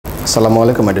Assalamu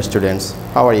alaikum, my dear students.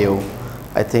 How are you?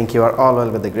 I think you are all well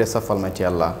with the grace of Almighty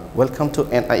Allah. Welcome to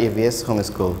NIEVS Home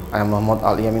School. I am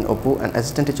Yamin Apu, an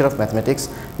assistant teacher of mathematics,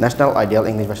 National Ideal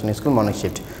English Version School morning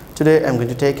shift. Today I am going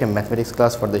to take a mathematics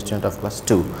class for the student of class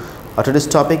 2. Today's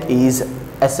topic is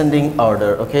ascending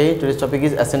order. Okay, today's topic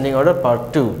is ascending order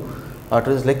part 2.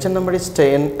 Today's lecture number is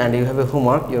 10 and you have a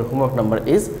homework. Your homework number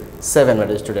is 7, my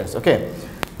dear students. Okay,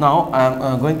 now I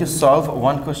am going to solve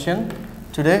one question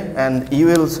today and you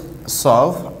will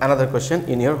solve another question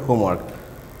in your homework.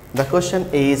 The question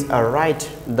is write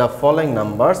the following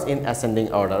numbers in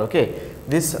ascending order. Okay,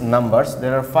 these numbers,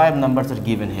 there are 5 numbers are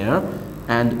given here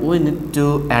and we need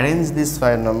to arrange these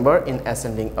 5 numbers in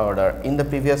ascending order. In the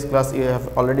previous class you have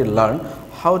already learned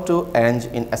how to arrange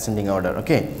in ascending order.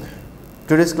 Okay,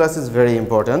 today's class is very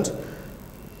important.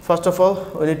 First of all,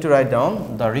 we need to write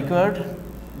down the required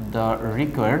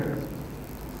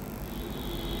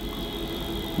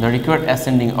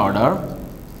ascending order,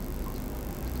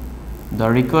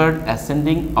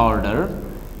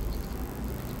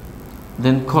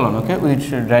 then colon. Okay, we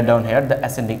should write down here the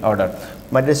ascending order.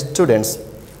 My dear students,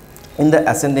 in the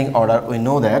ascending order we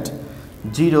know that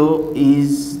 0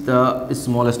 is the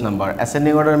smallest number.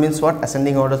 Ascending order means what?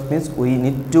 Ascending order means we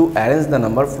need to arrange the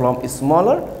number from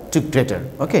smaller to greater.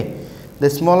 Okay, the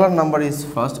smaller number is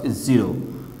first is 0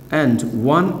 and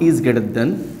 1 is greater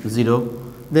than 0,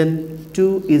 then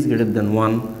 2 is greater than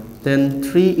 1, then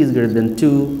 3 is greater than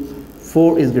 2,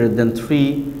 4 is greater than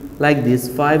 3, like this.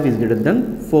 5 is greater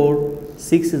than 4,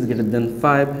 6 is greater than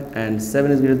 5, and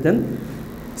 7 is greater than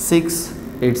 6,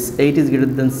 8 is greater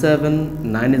than 7,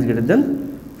 9 is greater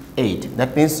than 8.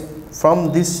 That means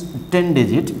from this 10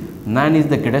 digit, 9 is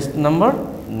the greatest number,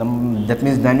 that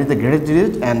means 9 is the greatest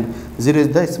digit and 0 is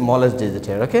the smallest digit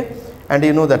here. Okay, and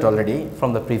you know that already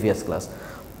from the previous class.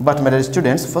 But my dear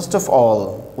students, first of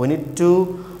all we need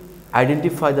to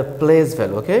identify the place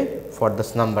value, okay, for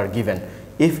this number given.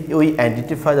 If we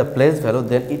identify the place value,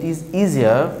 then it is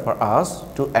easier for us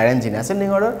to arrange in ascending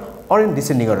order or in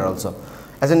descending order also.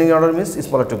 Ascending order means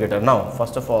smaller to greater. Now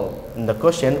first of all in the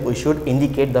question we should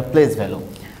indicate the place value.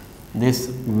 This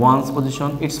ones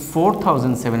position, it's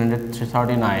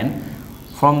 4739.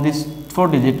 From this 4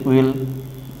 digit we will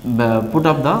put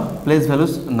up the place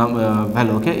values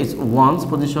value. Okay, it's ones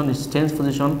position, it's tens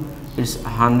position, it's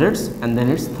hundreds, and then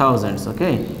it's thousands.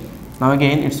 Okay, now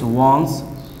again it's ones,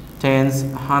 tens,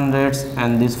 hundreds,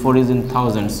 and this 4 is in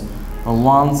thousands.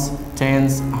 Ones,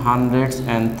 tens, hundreds,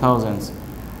 and thousands.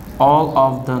 All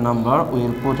of the number we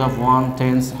will put up 1,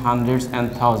 tens, hundreds,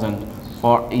 and thousands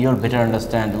for your better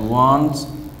understand. Ones,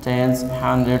 tens,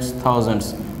 hundreds,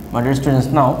 thousands. My dear students,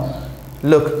 now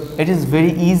look, it is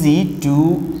very easy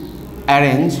to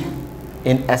arrange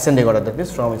in ascending order, that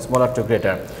means from smaller to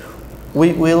greater.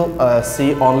 We will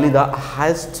see only the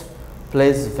highest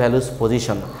place values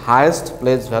position.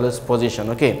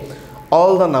 Okay,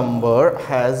 all the number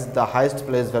has the highest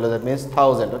place value, that means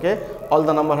 1000. Okay, all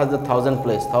the number has the 1000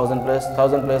 place, 1000 place,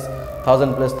 1000 place,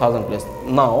 1000 place, 1000 place.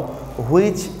 Now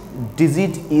which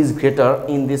digit is greater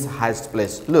in this highest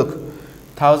place? Look,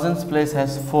 thousands place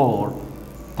has 4,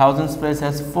 thousands place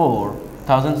has 4,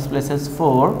 thousands place has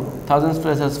 4, thousands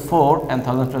place has 4, and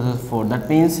thousands place has 4. That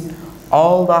means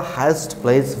all the highest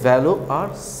place value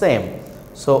are same,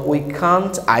 so we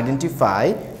can't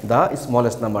identify the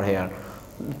smallest number here.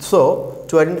 So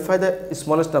to identify the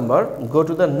smallest number, go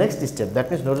to the next step, that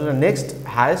means go to the next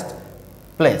highest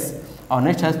place. Our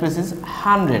next highest place is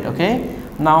 100. Okay,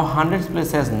 now 100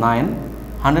 place has 9,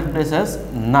 100 place has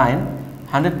 9,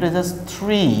 100 place has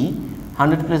 3,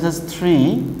 100 places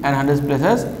 3, and 100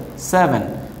 places 7.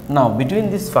 Now between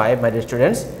these 5, my dear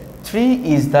students, 3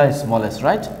 is the smallest,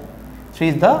 right? 3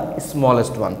 is the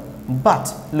smallest one.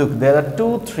 But look, there are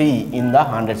 2 3 in the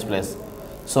hundreds place.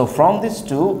 So from these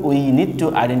 2 we need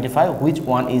to identify which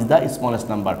one is the smallest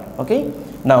number. Okay,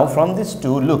 now from these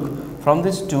 2, look, from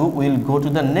these 2 we will go to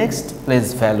the next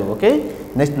place value. Okay,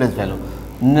 next place value.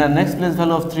 Next place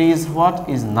value of 3 is what?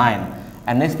 Is 9.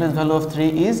 And next place value of 3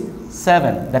 is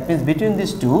 7. That means between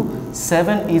these 2,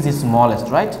 7 is the smallest,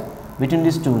 right? Between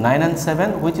these 2, 9 and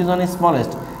 7, which is one is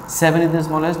smallest? 7 is the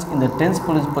smallest. In the tens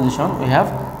position we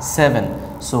have 7.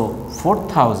 So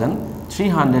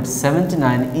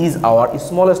 4379 is our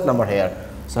smallest number here.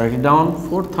 So write it down,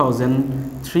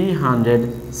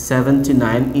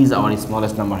 4379 is our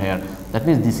smallest number here. That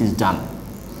means this is done.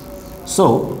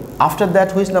 So after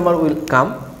that which number will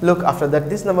come? Look, after that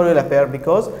this number will appear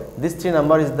because this 3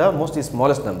 number is the most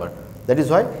smallest number. That is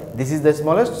why this is the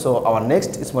smallest. So our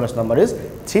next smallest number is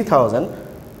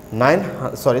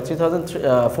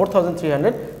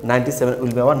 4397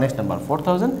 will be our next number.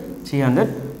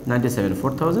 4397 397.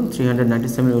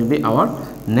 4397 will be our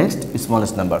next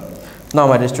smallest number. Now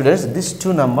my dear students, this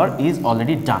 2 number is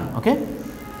already done. Okay,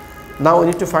 now we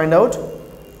need to find out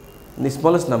the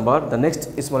smallest number, the next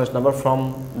smallest number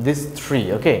from this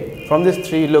 3. Okay, from this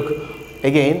 3, look,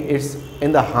 again it's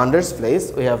in the hundreds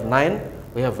place. We have 9,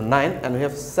 and we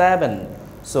have 7.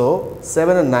 So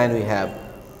 7 and 9 we have.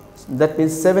 That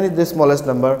means 7 is the smallest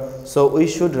number. So we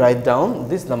should write down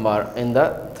this number in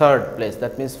the 3rd place.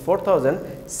 That means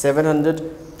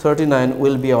 4739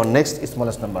 will be our next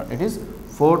smallest number. It is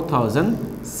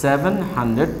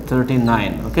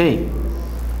 4739. Okay,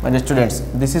 my dear students,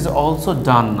 this is also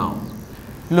done now.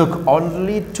 Look,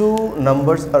 only 2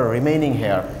 numbers are remaining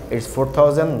here. It's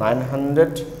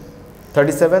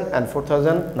 4937 and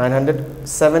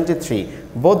 4973.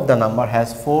 Both the number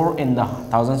has 4 in the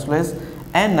thousands place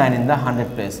and 9 in the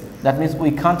 100 place. That means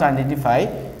we can't identify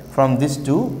from these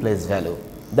 2 place value.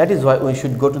 That is why we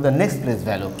should go to the next place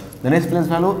value. The next place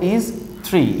value is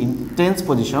 3 in tens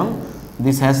position.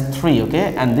 This has 3,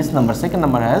 okay, and this number, second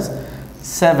number, has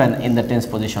 7 in the tens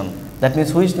position. That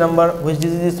means which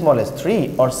digit is smallest,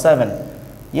 3 or 7?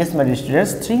 Yes, my dear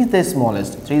students, 3 is the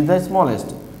smallest. 3 is the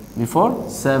smallest. Before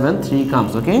 7, 3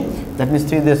 comes. Okay, that means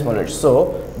 3 is the smallest.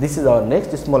 So this is our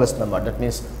next smallest number. That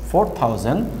means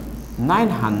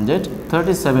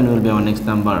 4937 will be our next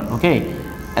number. Okay,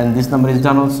 and this number is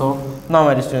done also. Now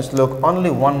my dear students, look, only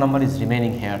 1 number is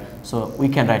remaining here, so we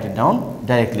can write it down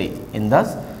directly in the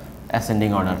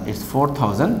ascending order. It's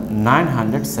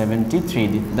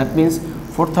 4973. That means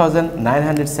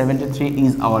 4973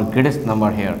 is our greatest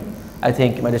number here. I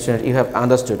think, my dear students, you have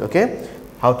understood, okay,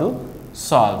 how to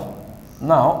solve.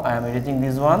 Now I am editing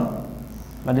this one.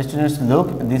 My dear students,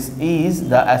 look, this is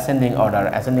the ascending order.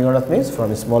 Ascending order means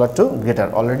from smaller to greater.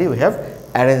 Already we have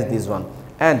arranged this one.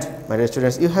 And my dear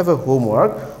students, you have a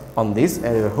homework on this,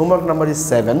 and your homework number is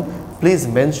 7. Please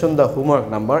mention the homework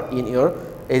number in your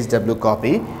HW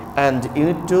copy, and you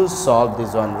need to solve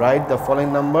this one. Write the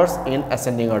following numbers in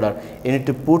ascending order. You need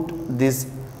to put this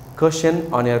question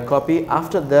on your copy.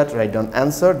 After that, write down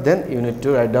answer. Then you need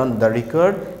to write down the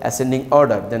required ascending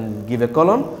order. Then give a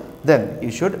colon. Then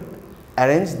you should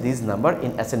arrange this number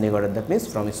in ascending order. That means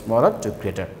from smaller to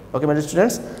greater. Okay, my dear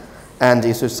students, and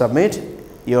you should submit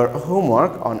your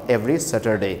homework on every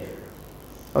Saturday.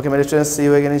 Okay, my dear students, see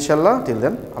you again inshallah. Till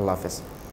then, Allah Hafiz.